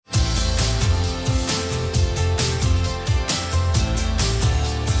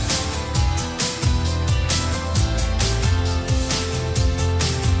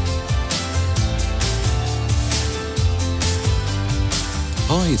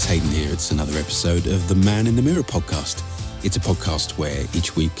it's Hayden here. It's another episode of the Man in the Mirror podcast. It's a podcast where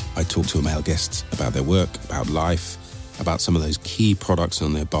each week I talk to a male guest about their work, about life, about some of those key products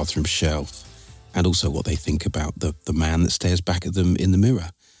on their bathroom shelf, and also what they think about the man that stares back at them in the mirror.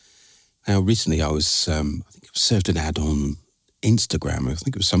 Now, recently I was, I think I was served an ad on Instagram. I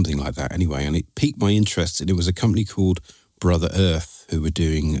think it was something like that anyway, and it piqued my interest. And it was a company called Brother Earth who were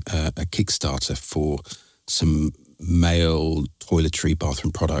doing a Kickstarter for some male toiletry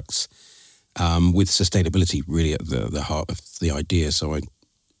bathroom products with sustainability really at the heart of the idea. So I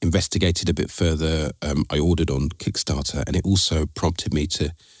investigated a bit further. I ordered on Kickstarter, and it also prompted me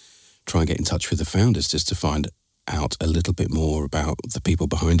to try and get in touch with the founders just to find out a little bit more about the people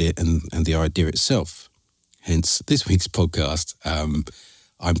behind it and the idea itself. Hence this week's podcast.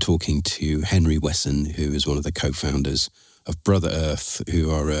 I'm talking to Henry Wesson, who is one of the co-founders of Brother Earth, who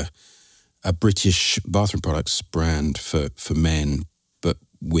are a British bathroom products brand for men, but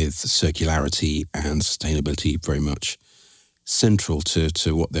with circularity and sustainability very much central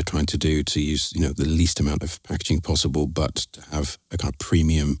to what they're trying to do, to use, the least amount of packaging possible, but to have a kind of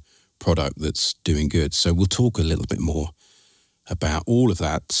premium product that's doing good. So we'll talk a little bit more about all of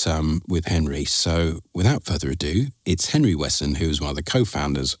that with Henry. So without further ado, it's Henry Wesson, who is one of the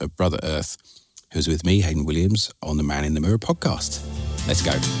co-founders of Brother Earth, who's with me, Hayden Williams, on the Man in the Mirror podcast. Let's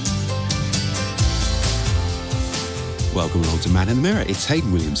go. Welcome along to Man in the Mirror. It's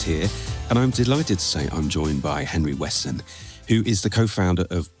Hayden Williams here, and I'm delighted to say I'm joined by Henry Wesson, who is the co-founder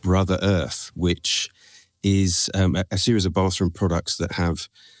of Brother Earth, which is a series of bathroom products that have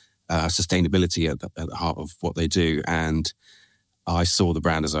sustainability at the heart of what they do. And I saw the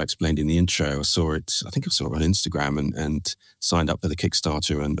brand, as I explained in the intro. I saw it on Instagram and signed up for the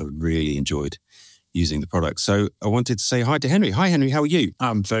Kickstarter and really enjoyed using the product. So I wanted to say hi to Henry. Hi, Henry. How are you?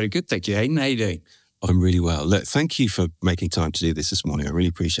 I'm very good, thank you, Hayden. How are you doing? I'm really well. Look, thank you for making time to do this morning. I really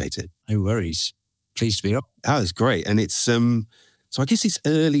appreciate it. No worries. Pleased to be up. Oh, it's great. And it's, so I guess it's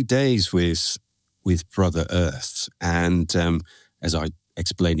early days with Brother Earth. And as I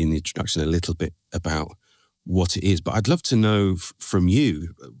explained in the introduction a little bit about what it is, but I'd love to know from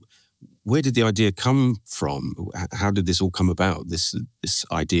you, where did the idea come from? How did this all come about, this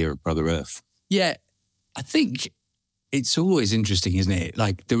idea of Brother Earth? Yeah, I think it's always interesting, isn't it?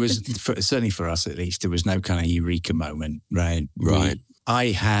 Like there was, certainly for us at least, there was no kind of eureka moment, right? Right. I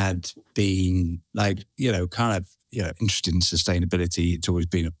had been interested in sustainability. It's always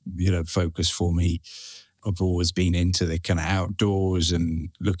been a focus for me. I've always been into the kind of outdoors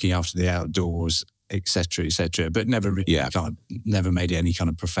and looking after the outdoors, et cetera, but never really never made it any kind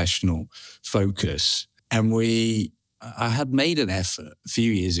of professional focus. And I had made an effort a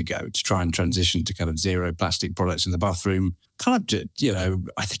few years ago to try and transition to kind of zero plastic products in the bathroom. Kind of,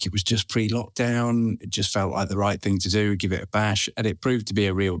 I think it was just pre-lockdown. It just felt like the right thing to do, give it a bash. And it proved to be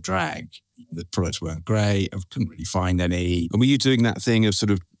a real drag. The products weren't great. I couldn't really find any. And were you doing that thing of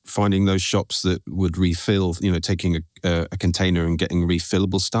sort of finding those shops that would refill, taking a container and getting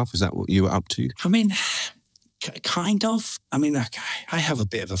refillable stuff? Is that what you were up to? I mean, kind of. I mean, I have a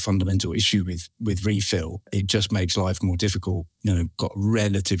bit of a fundamental issue with refill. It just makes life more difficult. Got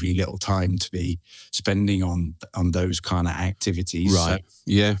relatively little time to be spending on those kind of activities. Right. So,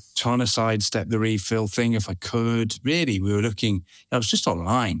 yeah. Trying to sidestep the refill thing if I could. Really, we were looking, I was just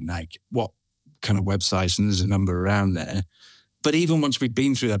online, like what kind of websites, and there's a number around there. But even once we'd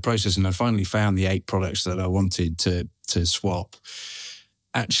been through that process and I finally found the 8 products that I wanted to swap,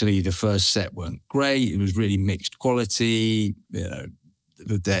 actually the first set weren't great. It was really mixed quality.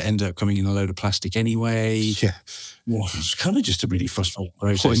 They ended up coming in a load of plastic anyway. Yeah. Well, it was kind of just a really frustrating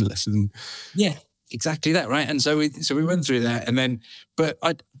process. Pointless. Yeah, exactly that, right? And so we went through that, and then, but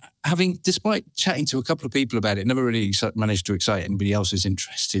despite chatting to a couple of people about it, never really managed to excite anybody else's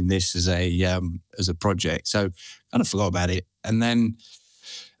interest in this as a project. So kind of forgot about it. And then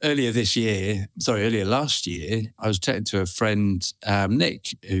earlier last year, I was chatting to a friend,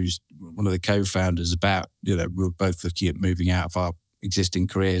 Nick, who's one of the co-founders, about, we were both looking at moving out of our existing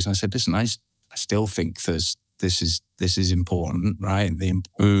careers. And I said, listen, I still think this is important, right? The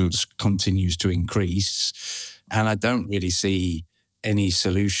importance continues to increase. And I don't really see any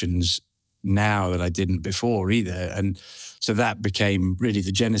solutions now that I didn't before either. And so that became really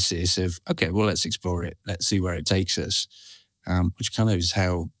the genesis of, okay, well, let's explore it. Let's see where it takes us. Which kind of is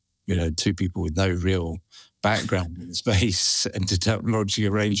how, two people with no real background in the space ended up launching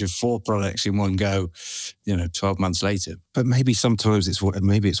a range of 4 products in one go, 12 months later. But maybe sometimes it's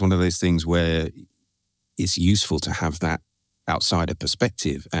one of those things where it's useful to have that outsider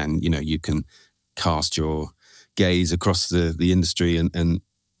perspective, and, you can cast your gaze across the industry and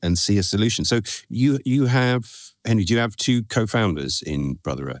and see a solution. So you have, Henry, do you have two co-founders in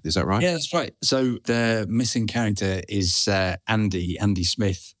Brother Earth? Is that right? Yeah, that's right. So the missing character is Andy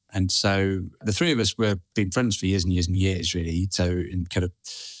Smith. And so the three of us were been friends for years and years and years, really. So in kind of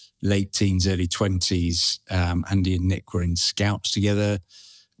late teens, early 20s, Andy and Nick were in Scouts together,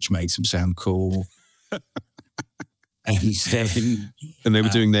 which makes them sound cool. And they were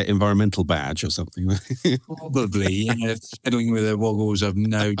doing their environmental badge or something. Probably, fiddling with their woggles, I've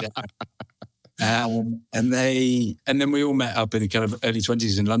no doubt. And then we all met up in the kind of early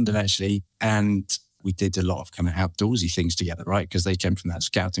 20s in London, actually, and we did a lot of kind of outdoorsy things together, right? Because they came from that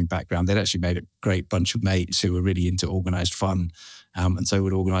scouting background. They'd actually made a great bunch of mates who were really into organised fun, and so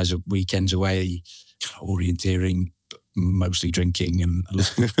would organise weekends away, kind of orienteering, mostly drinking and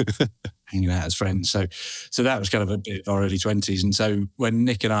hanging out as friends. So that was kind of a bit of our early 20s. And so when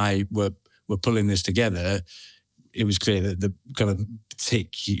Nick and I were pulling this together, it was clear that the kind of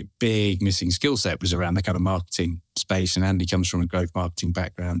particular big missing skill set was around the kind of marketing space. And Andy comes from a growth marketing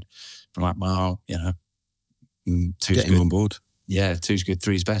background. From like, well, two's Get him on board. Yeah, two's good,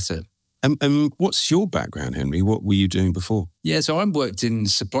 three's better. And what's your background, Henry? What were you doing before? Yeah, so I worked in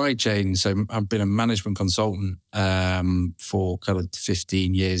supply chain. So I've been a management consultant for kind of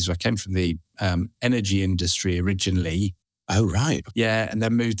 15 years. I came from the energy industry originally. Oh, right. Yeah, and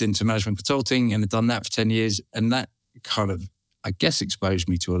then moved into management consulting and had done that for 10 years. And that kind of, I guess, exposed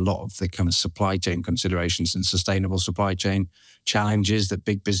me to a lot of the kind of supply chain considerations and sustainable supply chain challenges that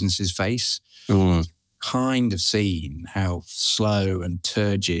big businesses face. Kind of seen how slow and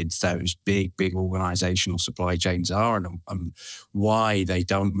turgid those big organizational supply chains are and why they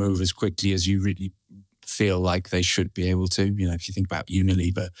don't move as quickly as you really feel like they should be able to. If you think about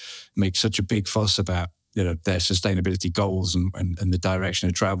Unilever, make such a big fuss about, their sustainability goals and the direction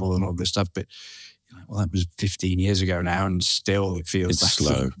of travel and all this stuff. But, well, that was 15 years ago now, and still it feels like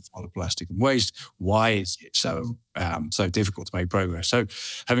slow. All the plastic and waste. Why is it so difficult to make progress? So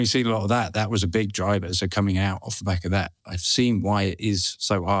having seen a lot of that was a big driver. So coming out off the back of that, I've seen why it is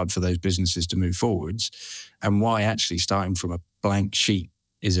so hard for those businesses to move forwards and why actually starting from a blank sheet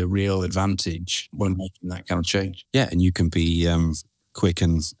is a real advantage when making that kind of change. Yeah, and you can be quick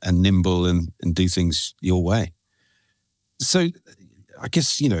and nimble and do things your way. So I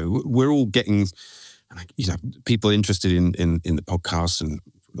guess, we're all getting, people interested in the podcast and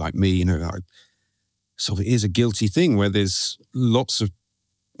like me, so it is a guilty thing where there's lots of,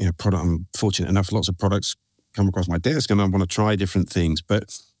 product. I'm fortunate enough, lots of products come across my desk and I want to try different things,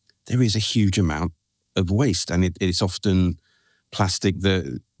 but there is a huge amount of waste and it's often plastic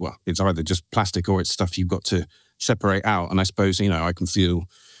it's either just plastic or it's stuff you've got to separate out. And I suppose, I can feel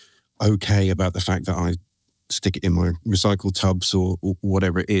okay about the fact that I stick it in my recycle tubs or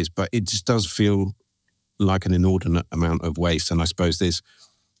whatever it is, but it just does feel like an inordinate amount of waste. And I suppose there's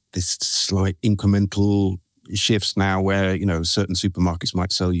this slight incremental shifts now where, certain supermarkets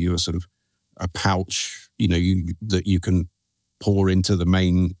might sell you a sort of a pouch, that you can pour into the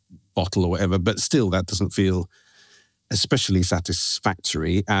main bottle or whatever, but still that doesn't feel especially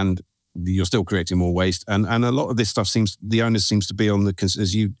satisfactory. And you're still creating more waste. And a lot of this stuff the onus seems to be on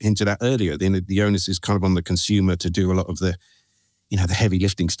as you hinted at earlier, the onus is kind of on the consumer to do a lot of the, the heavy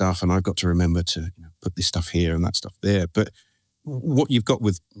lifting stuff. And I've got to remember to put this stuff here and that stuff there. But what you've got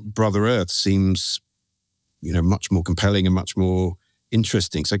with Brother Earth seems, much more compelling and much more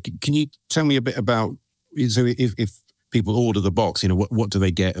interesting. So can you tell me a bit about, so if people order the box, what do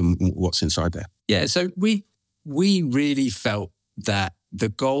they get and what's inside there? Yeah, so we really felt that the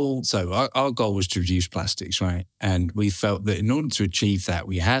goal, so our goal was to reduce plastics, right? And we felt that in order to achieve that,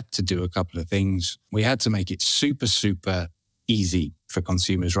 we had to do a couple of things. We had to make it super, super easy for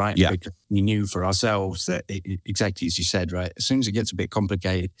consumers, right? Yeah. Because we knew for ourselves that exactly as you said, right? As soon as it gets a bit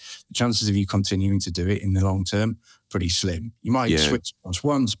complicated, the chances of you continuing to do it in the long term, pretty slim. You might switch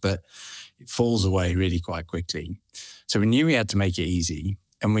once, but it falls away really quite quickly. So we knew we had to make it easy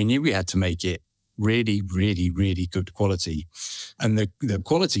and we knew we had to make it really, really, really good quality. And the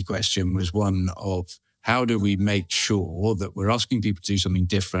quality question was one of how do we make sure that we're asking people to do something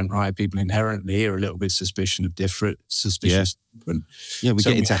different, right? People inherently are a little bit suspicious of different. Yeah, we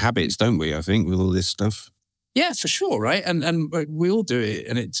get into habits, don't we, I think, with all this stuff? Yeah, for sure, right? And we all do it,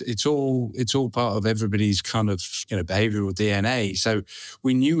 and it's all part of everybody's kind of behavioral DNA. So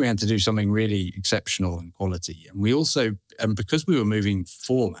we knew we had to do something really exceptional in quality, and we also, and because we were moving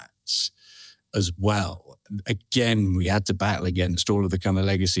formats as well, again, we had to battle against all of the kind of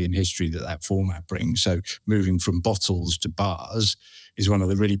legacy and history that format brings. So moving from bottles to bars is one of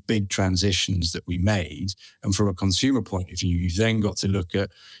the really big transitions that we made. And from a consumer point of view, you then got to look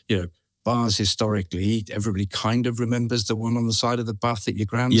at, bars historically, everybody kind of remembers the one on the side of the bath at your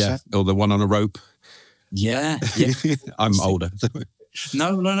grandson. Yeah, or the one on a rope. Yeah. I'm older.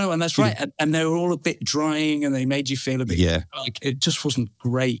 No, and that's right. And they were all a bit drying, and they made you feel a bit like it just wasn't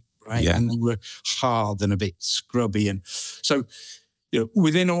great, right? Yeah. And they were hard and a bit scrubby. And so,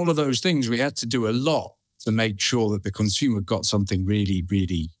 within all of those things, we had to do a lot to make sure that the consumer got something really,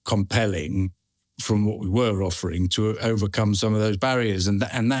 really compelling from what we were offering to overcome some of those barriers. And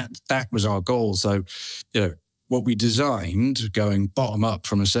that was our goal. So, what we designed going bottom up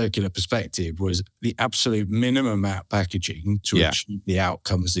from a circular perspective was the absolute minimum amount of packaging to achieve the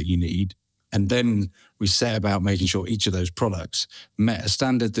outcomes that you need. And then we set about making sure each of those products met a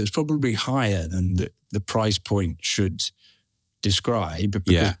standard that's probably higher than the price point should describe,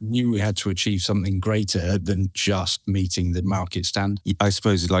 because we knew we had to achieve something greater than just meeting the market standard. I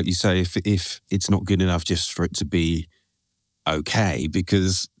suppose, like you say, if it's not good enough just for it to be okay,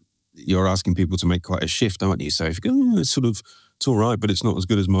 because you're asking people to make quite a shift, aren't you? So if you go, it's all right, but it's not as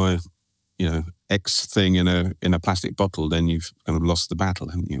good as my, X thing in a plastic bottle, then you've kind of lost the battle,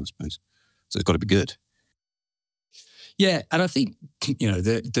 haven't you, I suppose? So it's got to be good. Yeah, and I think,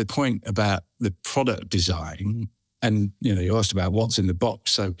 the point about the product design, and, you asked about what's in the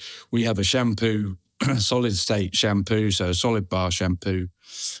box. So we have a shampoo, solid state shampoo, so a solid bar shampoo.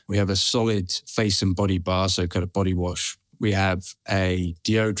 We have a solid face and body bar, so kind of body wash. We have a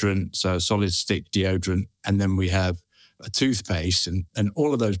deodorant, so a solid stick deodorant. And then we have a toothpaste. And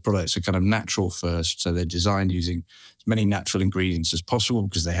all of those products are kind of natural first. So they're designed using as many natural ingredients as possible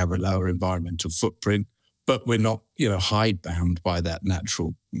because they have a lower environmental footprint. But we're not, hidebound by that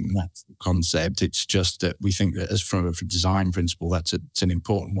natural concept. It's just that we think that as from a design principle, it's an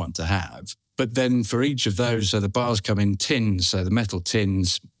important one to have. But then for each of those, so the bars come in tins, so the metal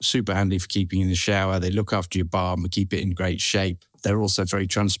tins, super handy for keeping in the shower. They look after your bar and we keep it in great shape. They're also very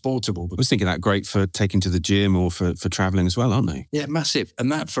transportable. I was thinking that great for taking to the gym or for traveling as well, aren't they? Yeah, massive.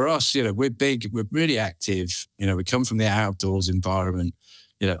 And that for us, we're big, we're really active. We come from the outdoors environment.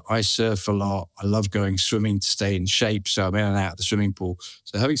 I surf a lot. I love going swimming to stay in shape. So I'm in and out of the swimming pool.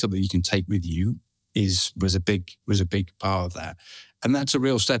 So having something you can take with you was a big part of that. And that's a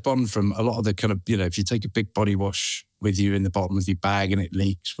real step on from a lot of the kind of, if you take a big body wash with you in the bottom of your bag and it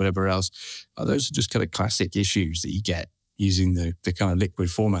leaks, whatever else, those are just kind of classic issues that you get using the kind of liquid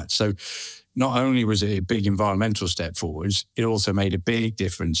format. So not only was it a big environmental step forwards, it also made a big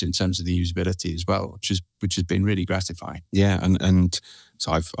difference in terms of the usability as well, which has been really gratifying. Yeah, and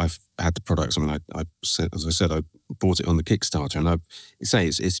so I've had the products. I mean, I said, as I said, I bought it on the Kickstarter, and I say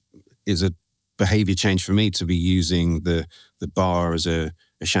it's a behavior change for me to be using the bar as a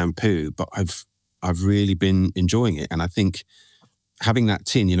shampoo, but I've really been enjoying it, and I think having that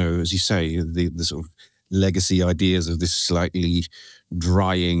tin, as you say, the sort of legacy ideas of this slightly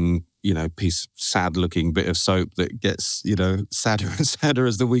drying, sad-looking bit of soap that gets, sadder and sadder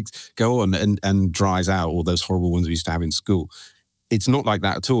as the weeks go on and dries out, all those horrible ones we used to have in school. It's not like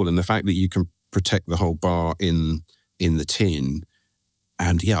that at all. And the fact that you can protect the whole bar in the tin,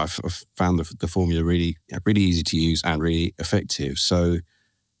 and I've found the formula really easy to use and really effective. So,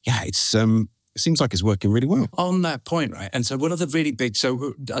 it seems like it's working really well. On that point, right? And so one of the really big,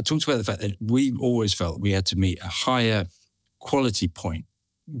 so I talked about the fact that we always felt we had to meet a higher quality point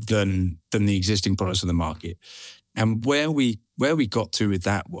than the existing products on the market. And where we got to with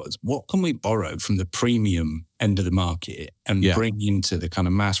that was, what can we borrow from the premium end of the market and bring into the kind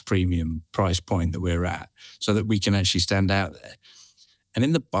of mass premium price point that we're at so that we can actually stand out there? And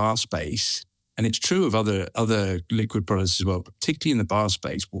in the bar space, and it's true of other liquid products as well, but particularly in the bar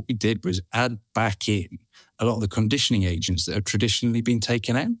space, what we did was add back in a lot of the conditioning agents that have traditionally been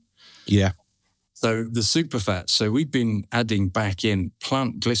taken out. Yeah. So the superfats, so we've been adding back in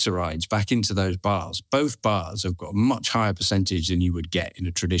plant glycerides back into those bars. Both bars have got a much higher percentage than you would get in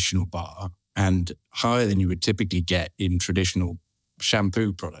a traditional bar and higher than you would typically get in traditional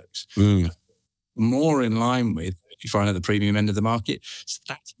shampoo products. More in line with you find at the premium end of the market. So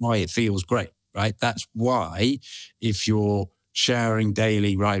that's why it feels great, right? That's why if you're showering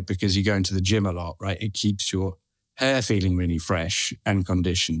daily, right, because you're going to the gym a lot, right, it keeps your hair feeling really fresh and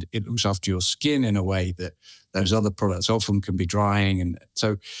conditioned. It looks after your skin in a way that those other products often can be drying. And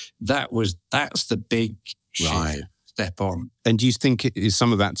so that's the big step on. And do you think is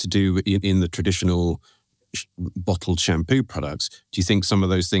some of that to do in the traditional bottled shampoo products? Do you think some of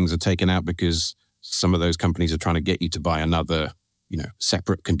those things are taken out because some of those companies are trying to get you to buy another,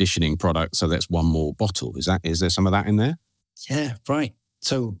 separate conditioning product, so that's one more bottle? Is there some of that in there? Yeah, right.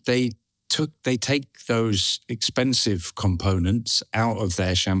 So they take those expensive components out of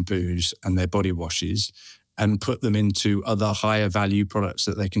their shampoos and their body washes and put them into other higher value products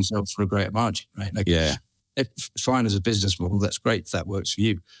that they can sell for a greater margin, right? Like, it's fine as a business model. That's great if that works for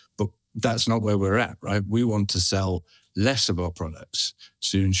you, but that's not where we're at, right? We want to sell less of our products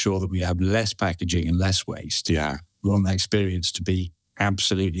to ensure that we have less packaging and less waste. Yeah. We want that experience to be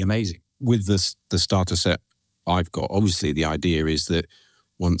absolutely amazing. With the starter set I've got, obviously the idea is that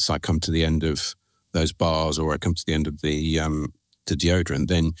once I come to the end of those bars or I come to the end of the deodorant,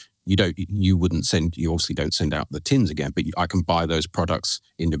 then you obviously don't send out the tins again, but I can buy those products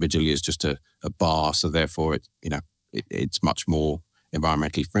individually as just a bar. So therefore it's much more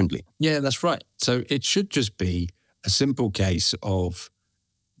environmentally friendly. Yeah, that's right. So it should just be a simple case of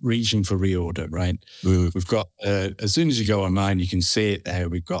reaching for reorder, right? We've got, as soon as you go online, you can see it there.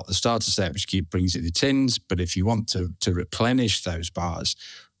 We've got the starter set, which brings you the tins. But if you want to replenish those bars,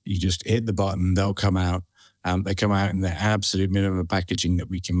 you just hit the button, they'll come out. They come out in their absolute minimum packaging that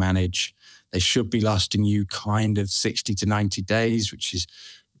we can manage. They should be lasting you kind of 60 to 90 days, which is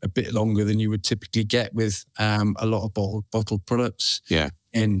a bit longer than you would typically get with a lot of bottled products. Yeah.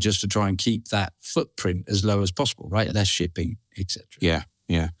 And just to try and keep that footprint as low as possible, right? Less shipping, etc. Yeah.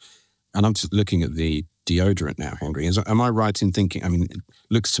 Yeah. And I'm just looking at the deodorant now, Henry. Am I right in thinking, I mean, it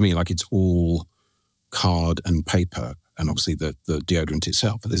looks to me like it's all card and paper and obviously the deodorant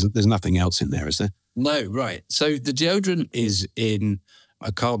itself, but there's nothing else in there, is there? No, right. So the deodorant is in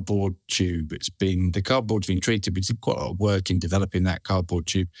a cardboard tube. The cardboard's been treated. We did quite a lot of work in developing that cardboard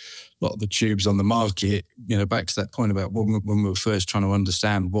tube. A lot of the tubes on the market, back to that point about when we were first trying to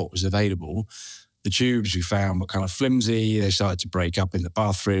understand what was available, the tubes we found were kind of flimsy. They started to break up in the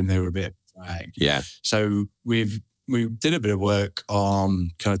bathroom. They were a bit drag. Yeah. So we did a bit of work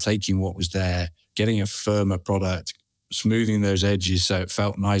on kind of taking what was there, getting a firmer product, smoothing those edges so it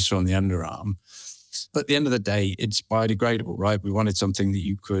felt nicer on the underarm. But at the end of the day, it's biodegradable, right? We wanted something that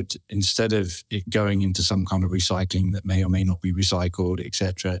you could, instead of it going into some kind of recycling that may or may not be recycled,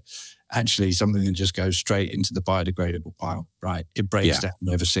 etc., actually something that just goes straight into the biodegradable pile, right? It breaks down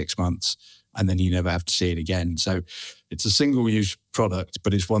over 6 months and then you never have to see it again. So it's a single-use product,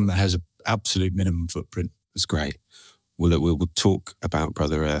 but it's one that has an absolute minimum footprint. That's great. Well, look, we'll talk about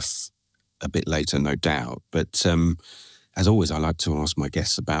Brother Earth a bit later, no doubt. But as always, I like to ask my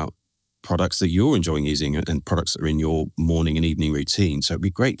guests about products that you're enjoying using and products that are in your morning and evening routine. So it'd be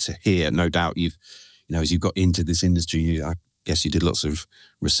great to hear. No doubt as you got into this industry, I guess you did lots of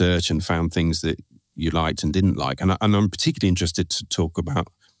research and found things that you liked and didn't like. And I'm particularly interested to talk about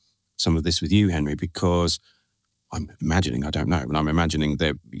some of this with you, Henry, because I'm imagining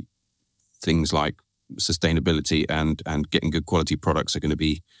there things like sustainability and getting good quality products are going to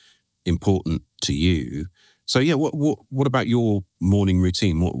be important to you. So yeah, what about your morning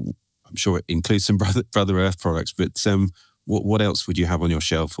routine? I'm sure it includes some Brother Earth products, but what else would you have on your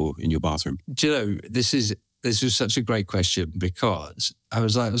shelf or in your bathroom? Do you know, this is such a great question because I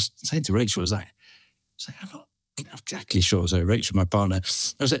was saying to Rachel, I'm not exactly sure. So Rachel, my partner,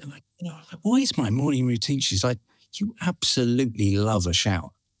 I was like, what is my morning routine? She's like, you absolutely love a shower.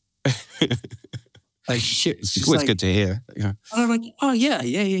 Like shit. It's always good to hear. Yeah. And I'm like, oh yeah,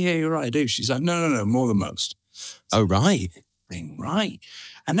 you're right, I do. She's like, no, more than most. Oh, right. Right.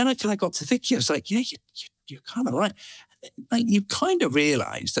 And then I got to thinking, I was like, yeah, you're kind of right. Like you kind of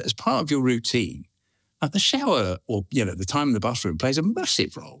realise that as part of your routine, the shower or, the time in the bathroom plays a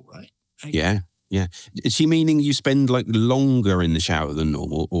massive role, right? Like, yeah. Is she meaning you spend like longer in the shower than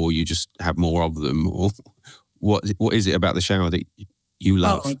normal or you just have more of them? Or what is it about the shower that you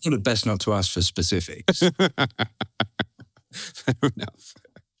love? I thought it best not to ask for specifics. Fair enough.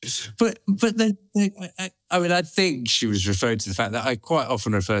 But then, I think she was referring to the fact that I quite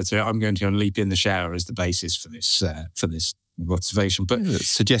often refer to it. I'm going to leap in the shower as the basis for this motivation. But it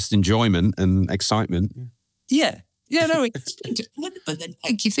suggests enjoyment and excitement. Yeah. Yeah, no. But then,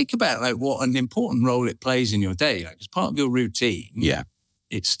 you think about what an important role it plays in your day. As part of your routine. Yeah.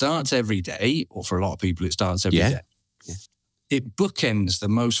 It starts every day, or for a lot of people, it starts every day. Yeah. It bookends the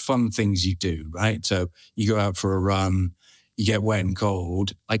most fun things you do, right? So you go out for a run. You get wet and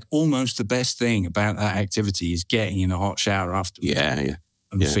cold. Like almost the best thing about that activity is getting in a hot shower afterwards. Yeah.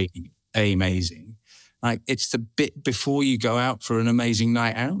 And feeling amazing. Like it's the bit before you go out for an amazing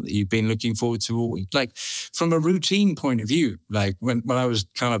night out that you've been looking forward to all week. Like from a routine point of view, like when I was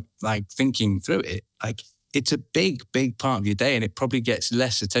kind of like thinking through it, like it's a big, big part of your day and it probably gets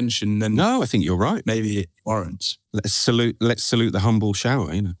less attention than... No, I think you're right. Maybe it warrants. Let's salute the humble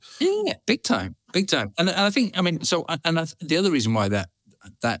shower, Yeah, big time. And I think, the other reason why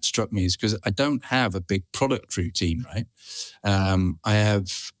that struck me is because I don't have a big product routine, right? I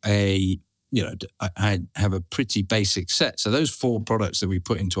have I have a pretty basic set. So those 4 products that we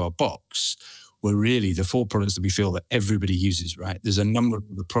put into our box, were really the 4 products that we feel that everybody uses, right? There's a number of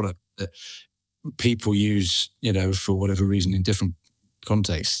the products that people use, for whatever reason in different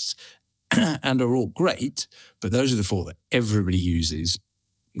contexts and are all great, but those are the 4 that everybody uses.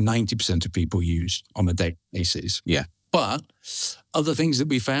 90% of people use on a daily basis. Yeah. But other things that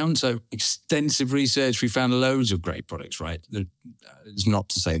we found, so extensive research, we found loads of great products, right? It's not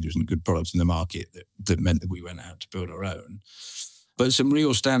to say there isn't good products in the market that meant that we went out to build our own. But some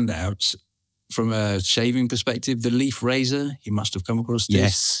real standouts from a shaving perspective, the leaf razor, you must have come across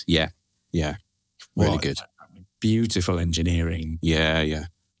this. Yes. Yeah. Really good. Beautiful engineering. Yeah.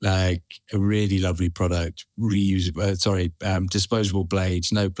 Like a really lovely product, reusable, disposable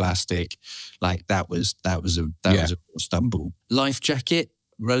blades, no plastic. Like that was a stumble. Life Jacket,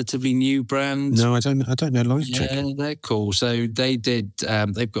 relatively new brand. No, I don't know Life Jacket. Yeah, they're cool. So they did,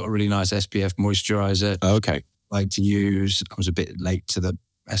 they've got a really nice SPF moisturizer. Oh, okay. I like to use. I was a bit late to the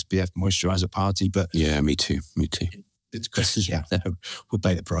SPF moisturizer party, but yeah, me too. It's because we'll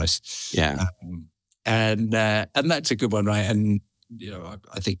pay the price. Yeah. And that's a good one, right? And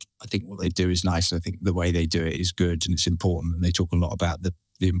I think what they do is nice. I think the way they do it is good and it's important. And they talk a lot about the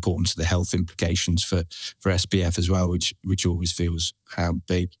importance of the health implications for SPF as well, which always feels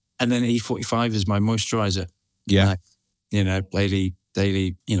big. And then E45 is my moisturizer. Yeah.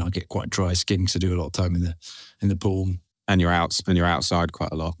 Daily, I get quite dry skin because I do a lot of time in the pool. And you're outside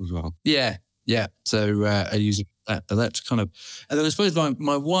quite a lot as well. Yeah. So I use that. That's kind of, and then I suppose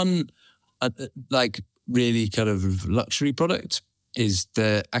my one really kind of luxury product is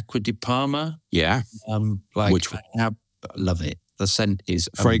the Acqua di Parma. Yeah. Which I love it. The scent is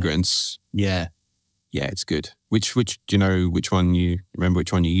fragrance. Yeah. Yeah, it's good. Which do you know which one you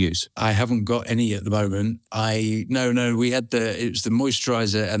use? I haven't got any at the moment. No, we had it was the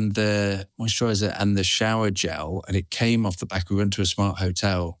moisturizer and the shower gel, and it came off the back. We went to a smart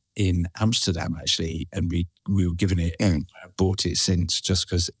hotel in Amsterdam actually, and we were given it and I've bought it since just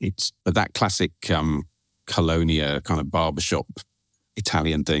because it's that classic Colonia kind of barbershop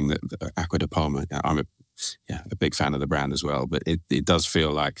Italian thing that Acqua di Parma. I'm a big fan of the brand as well, but it does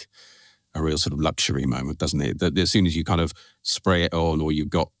feel like a real sort of luxury moment, doesn't it? That as soon as you kind of spray it on, or you've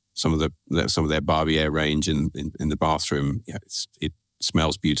got some of their Barbier range in the bathroom, it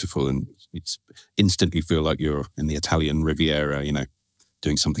smells beautiful and it's instantly feel like you're in the Italian Riviera,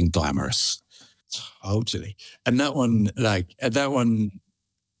 doing something glamorous. Totally. And that one,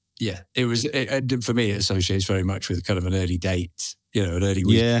 yeah, it for me, it associates very much with kind of an early date, an early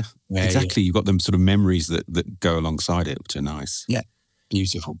week. Yeah, exactly. You've got them sort of memories that go alongside it, which are nice. Yeah.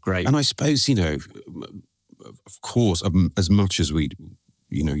 Beautiful, great. And I suppose, of course, as much as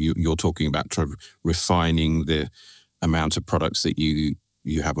you're talking about refining the amount of products that you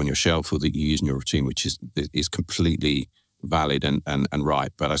have on your shelf or that you use in your routine, which is completely valid and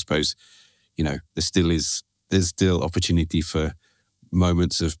right. But I suppose, there's still opportunity for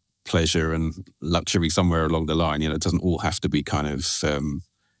moments of pleasure and luxury somewhere along the line. It doesn't all have to be kind of,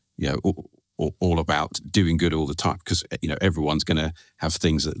 all about doing good all the time, because everyone's going to have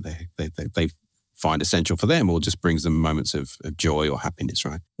things that they find essential for them, or just brings them moments of joy or happiness,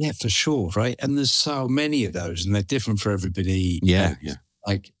 right? Yeah, for sure, right? And there's so many of those, and they're different for everybody. Yeah.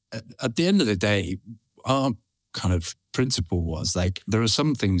 Like at the end of the day, our kind of principle was there are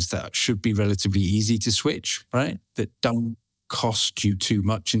some things that should be relatively easy to switch, right? That don't cost you too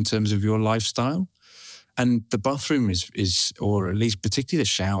much in terms of your lifestyle. And the bathroom is, or at least particularly the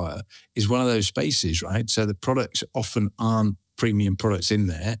shower, is one of those spaces, right? So the products often aren't premium products in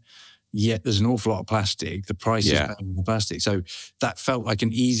there, yet there's an awful lot of plastic. The price is paying the plastic. So that felt like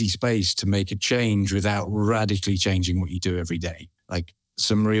an easy space to make a change without radically changing what you do every day. Like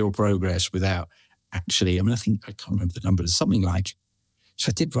some real progress without actually, I can't remember the number, something like, so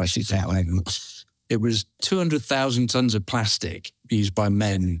I did write it down. It was 200,000 tons of plastic used by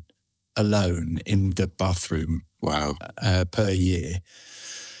men alone in the bathroom. Wow. Per year.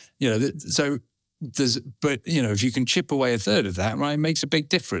 So if you can chip away a third of that, right, it makes a big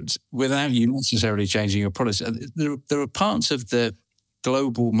difference without you necessarily changing your products. There are parts of the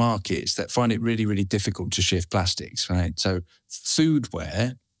global markets that find it really, really difficult to shift plastics, right? So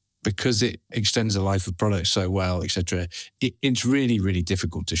foodware, because it extends the life of products so well, etc., it's really, really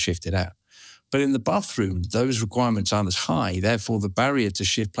difficult to shift it out. But in the bathroom, those requirements aren't as high. Therefore, the barrier to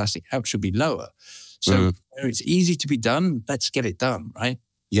shift plastic out should be lower. So where it's easy to be done, let's get it done, right?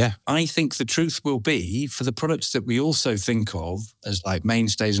 Yeah. I think the truth will be, for the products that we also think of as like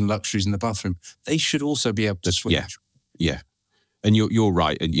mainstays and luxuries in the bathroom, they should also be able to switch. Yeah. And you're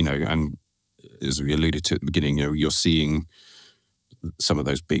right. And, and as we alluded to at the beginning, you're seeing some of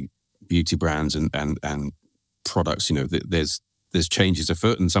those big beauty brands and products, there's there's changes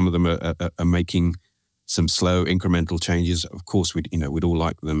afoot, and some of them are making some slow incremental changes. Of course, we'd all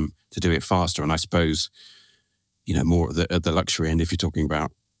like them to do it faster. And I suppose, more at the luxury end, if you're talking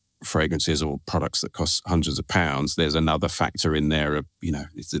about fragrances or products that cost hundreds of pounds, there's another factor in there of,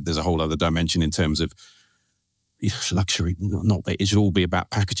 there's a whole other dimension in terms of luxury. Not that it should all be about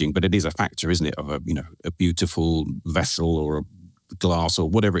packaging, but it is a factor, isn't it, of a beautiful vessel or a glass or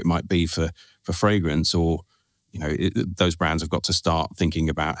whatever it might be for fragrance, or those brands have got to start thinking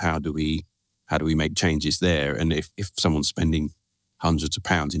about how do we make changes there. And if someone's spending hundreds of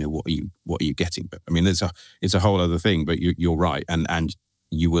pounds, what are you getting? But I mean, it's a whole other thing. But you're right, and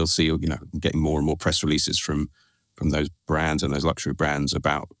you will see, getting more and more press releases from those brands and those luxury brands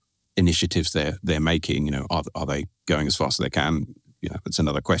about initiatives they're making. Are they going as fast as they can? That's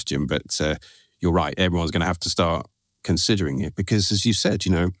another question. But you're right, everyone's going to have to start considering it, because as you said,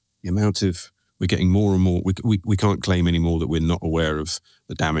 the amount of, we're getting more and more, we can't claim anymore that we're not aware of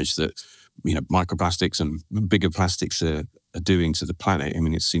the damage that microplastics and bigger plastics are doing to the planet. I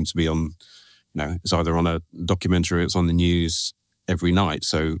mean, it seems to be on, it's either on a documentary or it's on the news every night.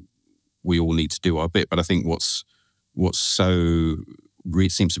 So we all need to do our bit. But I think what's so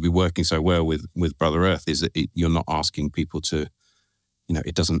seems to be working so well with Brother Earth is that you're not asking people to,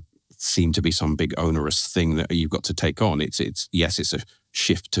 it doesn't seem to be some big onerous thing that you've got to take on. It's yes, it's a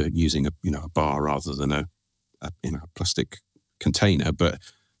shift to using a bar rather than a plastic container, but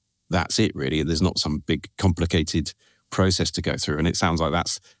that's it really. There's not some big complicated process to go through, and it sounds like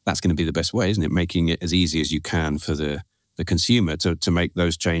that's going to be the best way, isn't it? Making it as easy as you can for the consumer to make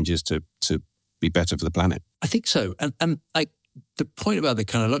those changes to be better for the planet. I think so, and the point about the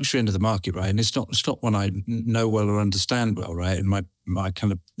kind of luxury end of the market, right? And it's not one I know well or understand well, right? And my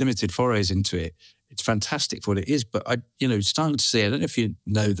kind of limited forays into it, it's fantastic for what it is. But starting to see, I don't know if you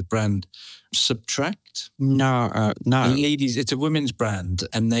know the brand Subtract. No. Ladies, it's a women's brand,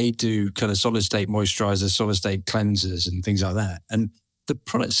 and they do kind of solid state moisturizers, solid state cleansers, and things like that. And the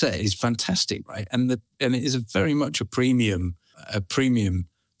product set is fantastic, right? And it is very much a premium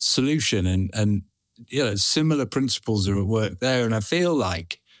solution, and similar principles are at work there. And I feel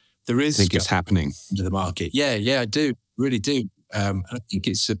like there is. I think it's happening to the market. Yeah, I do, really do. And I think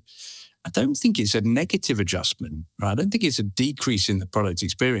I don't think it's a negative adjustment, right? I don't think it's a decrease in the product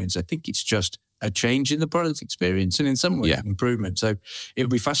experience. I think it's just a change in the product experience, and in some way, an improvement. So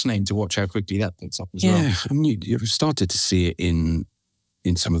it'll be fascinating to watch how quickly that picks up as well. Yeah, I mean, you've started to see it in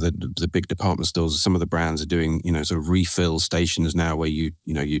some of the big department stores. Some of the brands are doing, sort of refill stations now, where you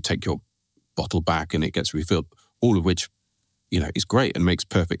take your bottle back and it gets refilled, all of which, is great and makes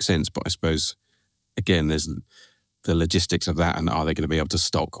perfect sense. But I suppose, again, there's the logistics of that, and are they going to be able to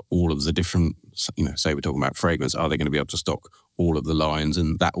stock all of the different, say we're talking about fragrance, are they going to be able to stock all of the lines?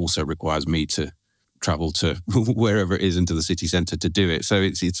 And that also requires me to travel to wherever it is into the city centre to do it. So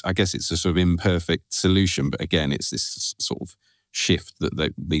it's I guess it's a sort of imperfect solution, but again, it's this sort of shift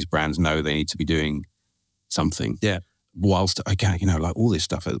that these brands know they need to be doing something. Yeah. Whilst, again, like all this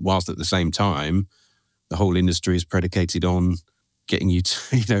stuff, whilst at the same time, the whole industry is predicated on getting you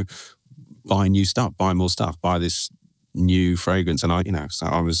to, buy new stuff, buy more stuff, buy this new fragrance. And so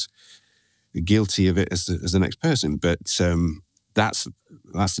I was guilty of it as the next person. But that's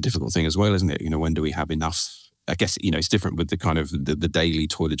the difficult thing as well, isn't it? When do we have enough? I guess, it's different with the kind of the daily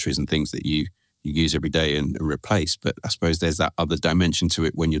toiletries and things that you use every day and replace. But I suppose there's that other dimension to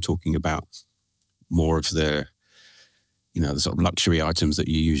it when you're talking about more of the sort of luxury items that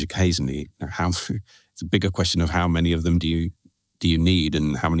you use occasionally. It's a bigger question of how many of them do you need,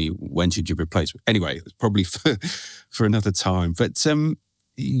 and when should you replace? Anyway, it's probably for another time. But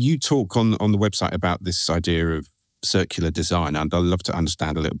you talk on the website about this idea of circular design, and I'd love to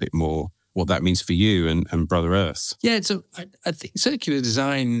understand a little bit more what that means for you and Brother Earth. Yeah, so I think circular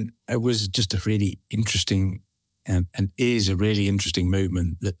design was just a really interesting and is a really interesting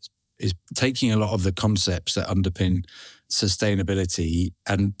movement that is taking a lot of the concepts that underpin sustainability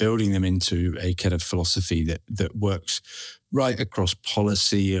and building them into a kind of philosophy that works right across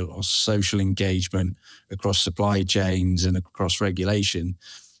policy, across social engagement, across supply chains, and across regulation.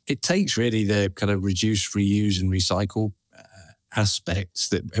 It takes really the kind of reduce, reuse, and recycle aspects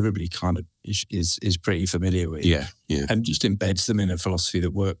that everybody kind of is pretty familiar with, and just embeds them in a philosophy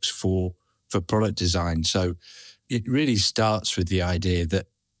that works for product design. So it really starts with the idea that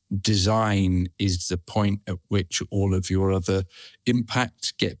design is the point at which all of your other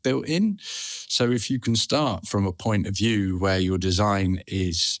impacts get built in. So if you can start from a point of view where your design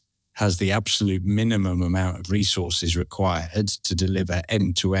has the absolute minimum amount of resources required to deliver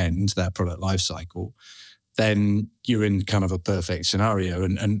end-to-end that product life cycle, then you're in kind of a perfect scenario.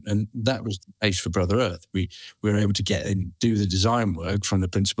 And that was the case for Brother Earth. We were able to get in, do the design work from the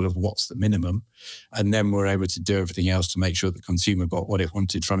principle of what's the minimum, and then we're able to do everything else to make sure the consumer got what it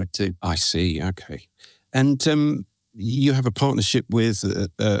wanted from it too. I see. Okay. And you have a partnership with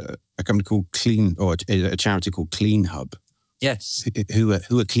a company called Clean, or a charity called Clean Hub. Yes. Who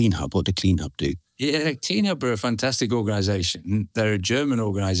are Clean Hub? What do Clean Hub do? Yeah, Clean Hub are a fantastic organisation. They're a German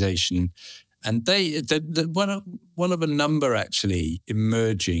organisation, and they're one of a number actually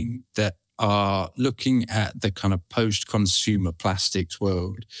emerging that are looking at the kind of post-consumer plastics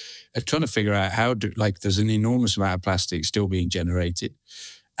world and trying to figure out how there's an enormous amount of plastic still being generated,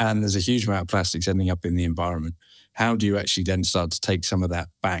 and there's a huge amount of plastics ending up in the environment. How do you actually then start to take some of that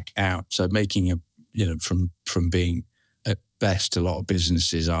back out? So making from being at best, a lot of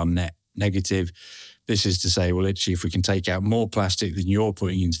businesses are net negative. This is to say, well, actually, if we can take out more plastic than you're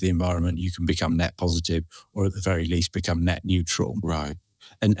putting into the environment, you can become net positive, or at the very least become net neutral. Right.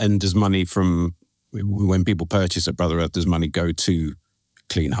 And does money from, when people purchase at Brother Earth, does money go to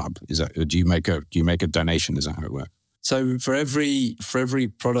Clean Hub? Is that, or do you make a donation? Is that how it works? So for every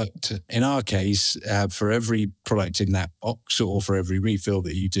product, in our case, for every product in that box, or for every refill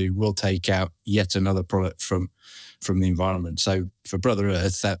that you do, we'll take out yet another product from the environment. So for Brother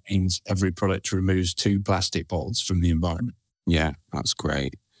Earth, that means every product removes 2 plastic bottles from the environment. Yeah, that's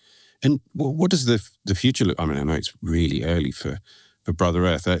great. And what does the future look? I mean, I know it's really early for Brother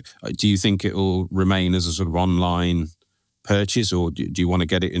Earth. Do you think it will remain as a sort of online purchase, or do you want to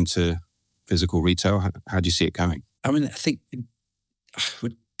get it into physical retail? How do you see it going? I mean, I think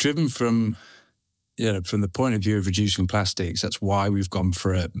we're driven from the point of view of reducing plastics. That's why we've gone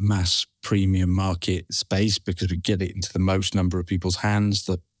for a mass premium market space, because we get it into the most number of people's hands.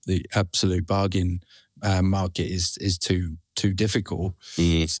 The absolute bargain market is too difficult.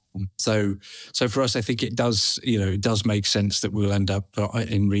 Yes. So for us, I think it does make sense that we'll end up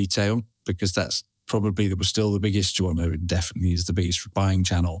in retail, because that's probably still the biggest one. It definitely is the biggest buying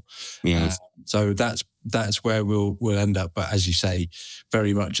channel. Yes. So that's where we'll end up. But as you say,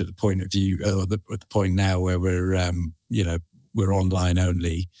 very much at the point of view, at the point now where we're online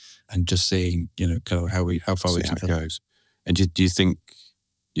only, and just seeing kind of how far we can go. And do you think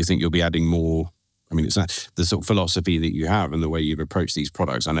you'll be adding more? I mean, it's not the sort of philosophy that you have and the way you've approached these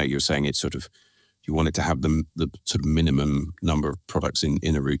products. I know you're saying it's sort of, you wanted to have the sort of minimum number of products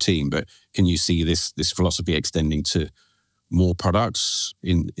in a routine, but can you see this philosophy extending to more products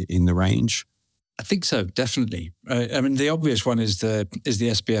in the range? I think so, definitely. I mean, the obvious one is the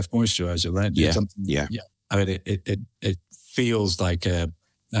SPF moisturizer, right? Yeah. I mean, it feels like the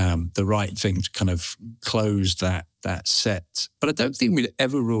right thing to kind of close that set. But I don't think we'd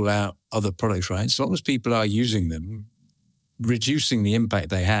ever rule out other products, right? As long as people are using them, reducing the impact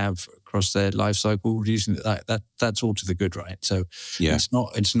they have across their life cycle, reducing that's all to the good, right? So yeah. It's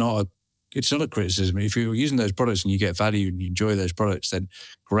not a criticism. If you're using those products and you get value and you enjoy those products, then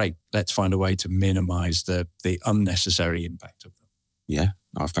great. Let's find a way to minimize the unnecessary impact of them. Yeah.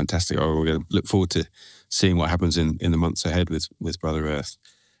 Oh, fantastic. We're going to look forward to seeing what happens in the months ahead with Brother Earth.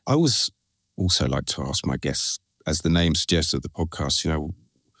 I always also like to ask my guests, as the name suggests of the podcast,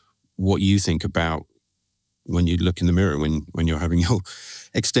 what you think about when you look in the mirror, when you're having your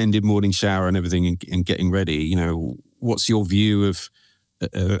extended morning shower and everything and getting ready. What's your view of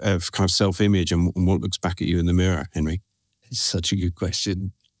kind of self-image and what looks back at you in the mirror, Henry? It's such a good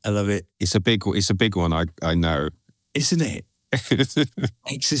question. I love it. It's a big one. I know, isn't it?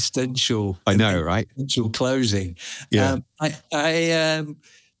 Existential. I know, right? Existential closing. Yeah.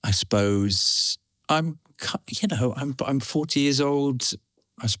 I suppose I'm 40 years old.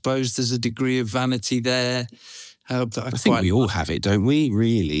 I suppose there's a degree of vanity there. I think we all have it, don't we?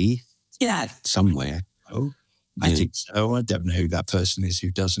 Really? Yeah. Somewhere. Oh, I think so. I don't know who that person is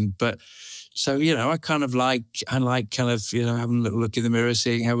who doesn't. But so, I kind of like having a little look in the mirror,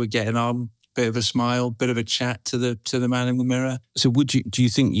 seeing how we're getting on. Bit of a smile, bit of a chat to the man in the mirror. So do you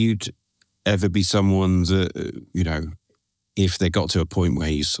think you'd ever be someone that, if they got to a point where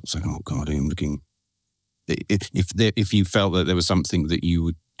you sort of say, oh God, I'm looking, if you felt that there was something that you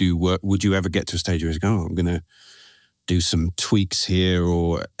would do, would you ever get to a stage where you go, I'm going to do some tweaks here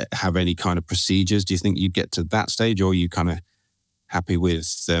or have any kind of procedures? Do you think you'd get to that stage, or are you kind of happy with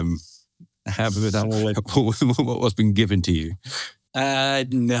what's been given to you?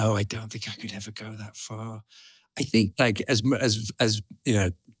 No, I don't think I could ever go that far. I think as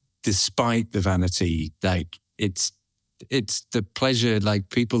despite the vanity, it's the pleasure.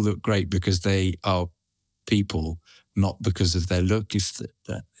 People look great because they are people, not because of their look. It's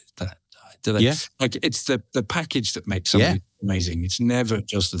it's the package that makes something amazing. It's never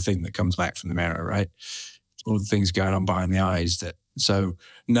just the thing that comes back from the mirror, right? all the things going on behind the eyes. So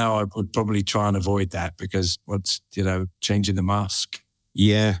no, I would probably try and avoid that, because what's, changing the mask.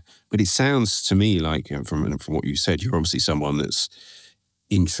 Yeah, but it sounds to me like, from what you said, you're obviously someone that's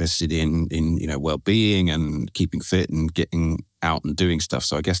interested in well-being and keeping fit and getting out and doing stuff.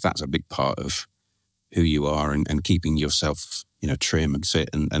 So I guess that's a big part of who you are, and keeping yourself, trim and fit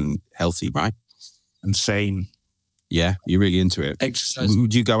and healthy, right? And sane. Yeah, you're really into it. Exercise.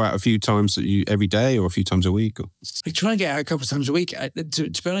 Would you go out a few times every day or a few times a week? Or? I try and get out a couple of times a week. To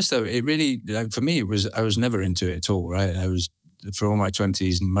be honest, though, it really, for me, I was never into it at all, right? I was, for all my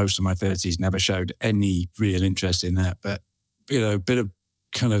 20s and most of my 30s, never showed any real interest in that. But, a bit of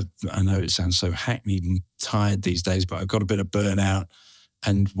kind of, I know it sounds so hackneyed and tired these days, but I've got a bit of burnout.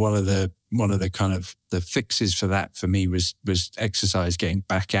 And one of the kind of the fixes for that for me was exercise, getting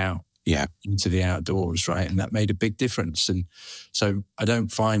back out. Yeah, into the outdoors, right? And that made a big difference. And so I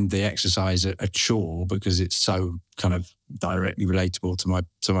don't find the exercise a chore, because it's so kind of directly relatable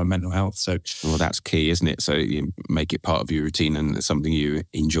to my mental health. So, well, that's key, isn't it? So you make it part of your routine and it's something you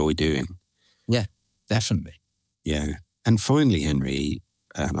enjoy doing. Yeah, definitely. Yeah. And finally, Henry,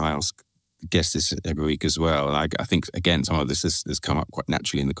 and I ask guests this every week as well. I think, again, some of this has come up quite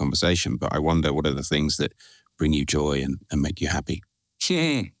naturally in the conversation, but I wonder, what are the things that bring you joy and make you happy?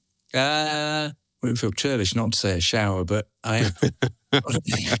 I wouldn't feel churlish not to say a shower, but I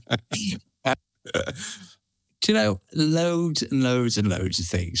loads and loads and loads of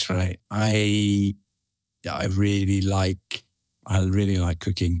things, right? I really like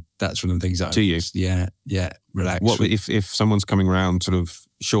cooking. That's one of the things that Do you? Yeah, relax. What if someone's coming around sort of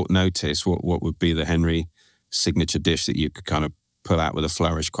short notice, what would be the Henry signature dish that you could kind of pull out with a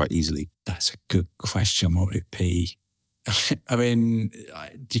flourish quite easily? That's a good question. What would it be? I mean,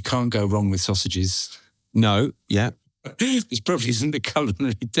 you can't go wrong with sausages. No, yeah. This probably isn't the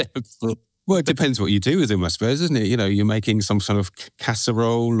culinary depth. Well, it depends what you do with them, I suppose, isn't it? You're making some sort of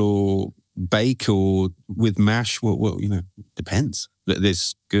casserole or bake or with mash. What depends.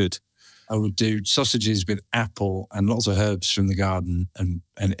 There's good. I would do sausages with apple and lots of herbs from the garden, and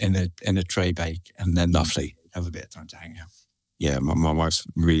in a tray bake, and then lovely. Have a bit of time to hang out. Yeah, my wife's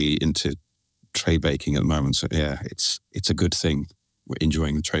really into tray baking at the moment. So yeah, it's a good thing. We're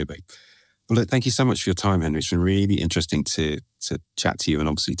enjoying the tray bake. Well, look, thank you so much for your time, Henry. It's been really interesting to chat to you, and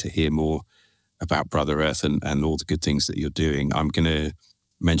obviously to hear more about Brother Earth and all the good things that you're doing. I'm going to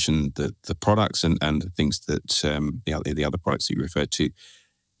mention the products and the things that the other products that you referred to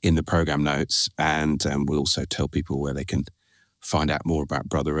in the program notes, and we'll also tell people where they can find out more about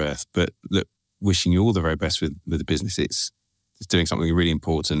Brother Earth. But look, wishing you all the very best with the business. It's doing something really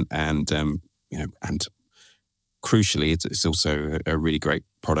important, and and crucially, it's also a really great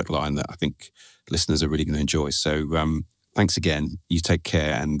product line that I think listeners are really going to enjoy. So thanks again. You take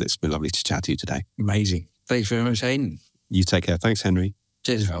care, and it's been lovely to chat to you today. Amazing. Thanks very much, Hayden. You take care. Thanks, Henry.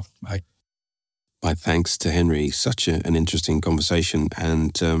 Cheers, Val. Bye. My thanks to Henry. Such an interesting conversation.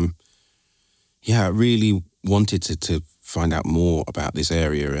 And I really wanted to find out more about this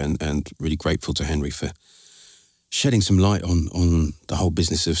area, and really grateful to Henry for shedding some light on the whole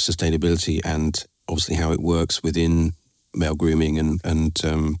business of sustainability, and obviously how it works within male grooming and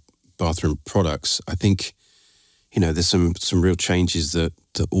bathroom products. I think, there's some real changes that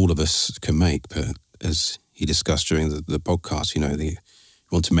all of us can make. But as he discussed during the podcast, you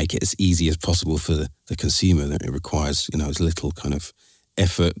want to make it as easy as possible for the consumer. That it requires, as little kind of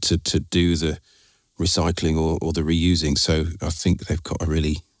effort to do the recycling or the reusing. So I think they've got a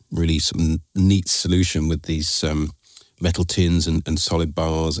really some neat solution with these metal tins and solid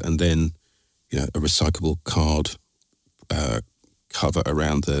bars, and then a recyclable card cover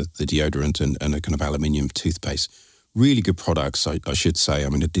around the deodorant and a kind of aluminium toothpaste. Really good products, I should say. I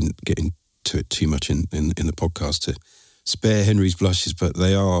mean, I didn't get into it too much in the podcast to spare Henry's blushes, but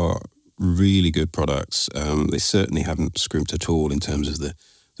they are really good products. They certainly haven't scrimped at all in terms of the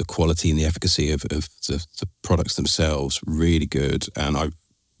quality and the efficacy of the products themselves. Really good, and I've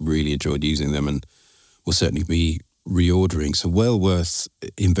really enjoyed using them, and will certainly be reordering. So well worth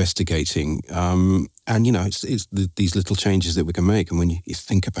investigating. And it's these little changes that we can make. And when you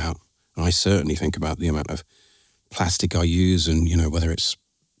think about, I certainly think about the amount of plastic I use, and whether it's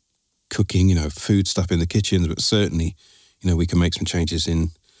cooking, food stuff in the kitchen, but certainly, we can make some changes in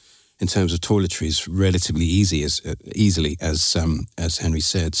terms of toiletries relatively easily, as Henry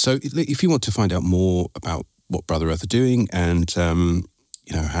said. So if you want to find out more about what Brother Earth are doing, and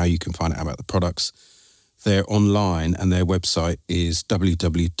how you can find out about the products, they're online, and their website is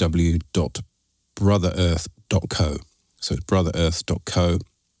www.brotherearth.co. So it's brotherearth.co,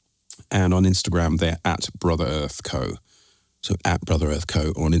 and on Instagram they're at brotherearthco. So at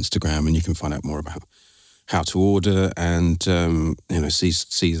brotherearthco on Instagram, and you can find out more about how to order, and see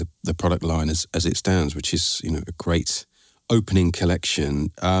the product line as it stands, which is a great opening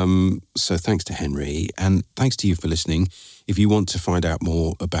collection. So thanks to Henry, and thanks to you for listening. If you want to find out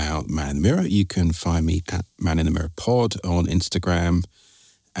more about Man in the Mirror, you can find me at Man in the Mirror Pod on Instagram,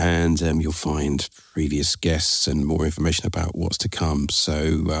 and you'll find previous guests and more information about what's to come.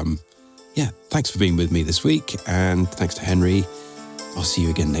 So thanks for being with me this week, and thanks to Henry. I'll see you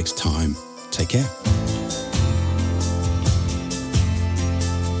again next time. Take care.